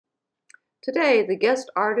Today, the guest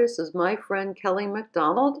artist is my friend Kelley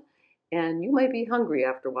MacDonald, and you might be hungry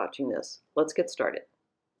after watching this. Let's get started.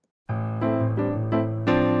 All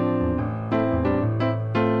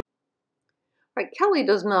right, Kelley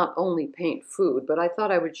does not only paint food, but I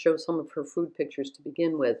thought I would show some of her food pictures to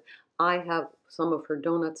begin with. I have some of her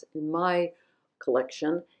donuts in my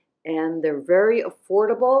collection, and they're very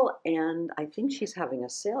affordable, and I think she's having a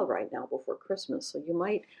sale right now before Christmas, so you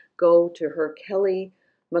might go to her Kelley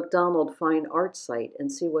MacDonald Fine Art site and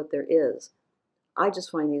see what there is. I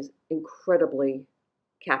just find these incredibly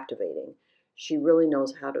captivating. She really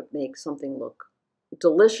knows how to make something look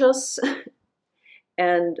delicious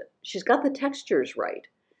and she's got the textures right.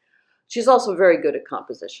 She's also very good at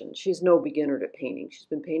composition. She's no beginner to painting. She's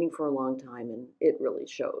been painting for a long time and it really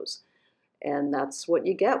shows. And that's what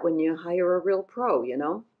you get when you hire a real pro, you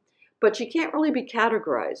know? But she can't really be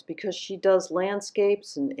categorized because she does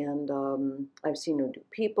landscapes and I've seen her do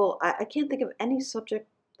people. I can't think of any subject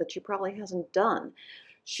that she probably hasn't done.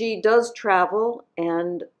 She does travel,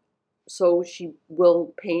 and so she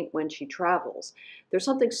will paint when she travels. There's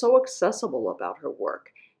something so accessible about her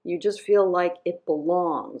work. You just feel like it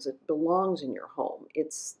belongs. It belongs in your home.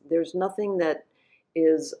 There's nothing that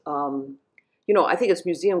is, I think it's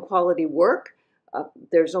museum quality work.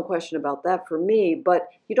 There's no question about that for me, but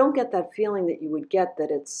you don't get that feeling that you would get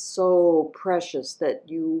that it's so precious that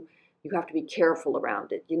you have to be careful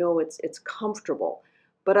around it. It's comfortable.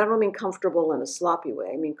 But I don't mean comfortable in a sloppy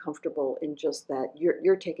way. I mean comfortable in just that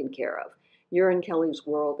you're taken care of. You're in Kelley's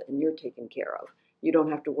world and you're taken care of. You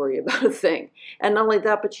don't have to worry about a thing. And not only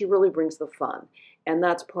that, but she really brings the fun. And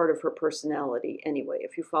that's part of her personality anyway.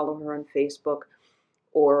 If you follow her on Facebook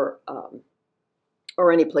or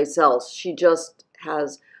any place else, she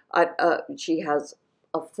has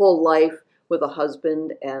a full life with a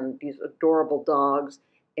husband and these adorable dogs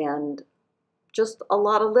and just a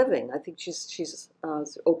lot of living. I think she's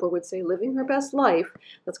as Oprah would say, living her best life.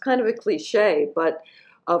 That's kind of a cliche, but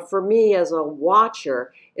for me as a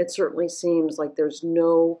watcher, it certainly seems like there's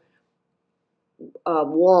no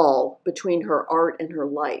wall between her art and her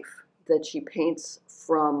life, that she paints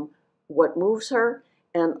from what moves her,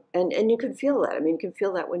 and you can feel that. I mean, you can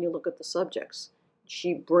feel that when you look at the subjects.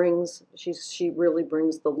 She really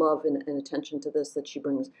brings the love and attention to this that she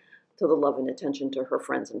brings to the love and attention to her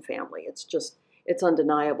friends and family. It's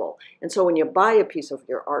undeniable. And so when you buy a piece of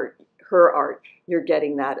her art, you're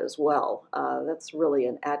getting that as well. That's really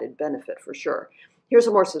an added benefit for sure. Here's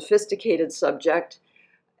a more sophisticated subject.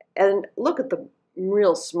 And look at the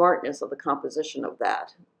real smartness of the composition of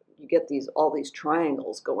that. You get all these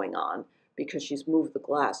triangles going on because she's moved the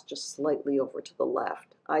glass just slightly over to the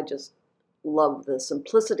left. I just love the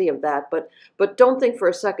simplicity of that, but don't think for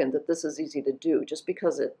a second that this is easy to do. Just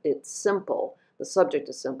because it's simple, the subject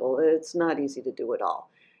is simple, it's not easy to do at all.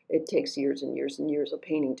 It takes years and years and years of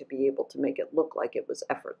painting to be able to make it look like it was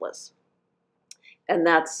effortless. And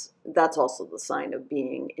that's also the sign of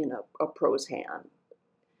being in a pro's hand.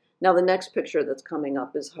 Now the next picture that's coming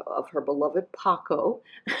up is of her beloved Paco.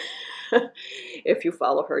 If you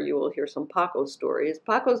follow her, you will hear some Paco stories.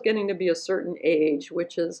 Paco's getting to be a certain age,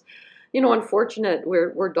 which is unfortunate.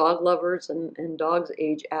 We're dog lovers and dogs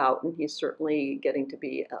age out, and he's certainly getting to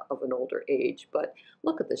be of an older age. But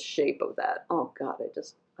look at the shape of that. Oh God,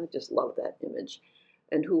 I just love that image.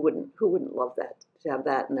 And who wouldn't love that, to have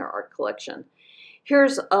that in their art collection?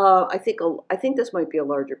 Here's I think this might be a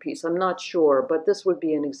larger piece. I'm not sure, but this would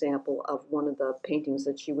be an example of one of the paintings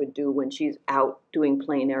that she would do when she's out doing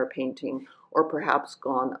plein air painting, or perhaps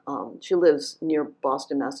gone. She lives near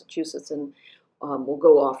Boston, Massachusetts, and will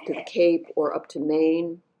go off to the Cape or up to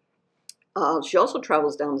Maine. She also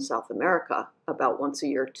travels down to South America about once a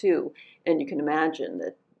year too, and you can imagine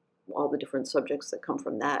that all the different subjects that come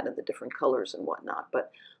from that and the different colors and whatnot.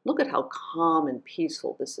 But look at how calm and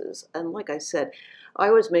peaceful this is. And like I said, I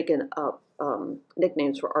always make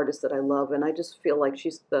nicknames for artists that I love, and I just feel like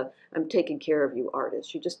I'm taking care of you artist.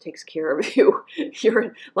 She just takes care of you.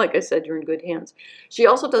 Like I said, you're in good hands. She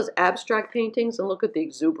also does abstract paintings, and look at the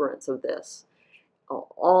exuberance of this.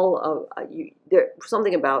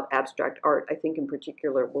 Something about abstract art, I think in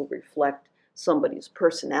particular, will reflect somebody's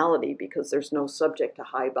personality because there's no subject to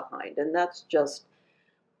hide behind. And that's just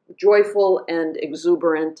joyful and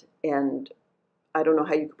exuberant, and I don't know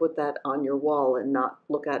how you could put that on your wall and not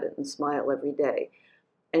look at it and smile every day.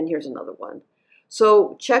 And here's another one.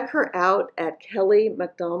 So check her out at Kelley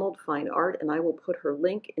MacDonald Fine Art, and I will put her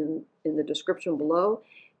link in the description below.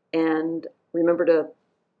 And remember to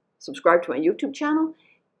subscribe to my YouTube channel.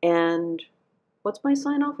 And what's my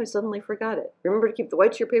sign off? I suddenly forgot it. Remember to keep the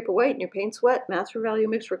whites of your paper white and your paints wet. Master value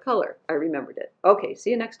mixed for color. I remembered it. Okay, see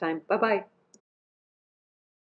you next time. Bye-bye.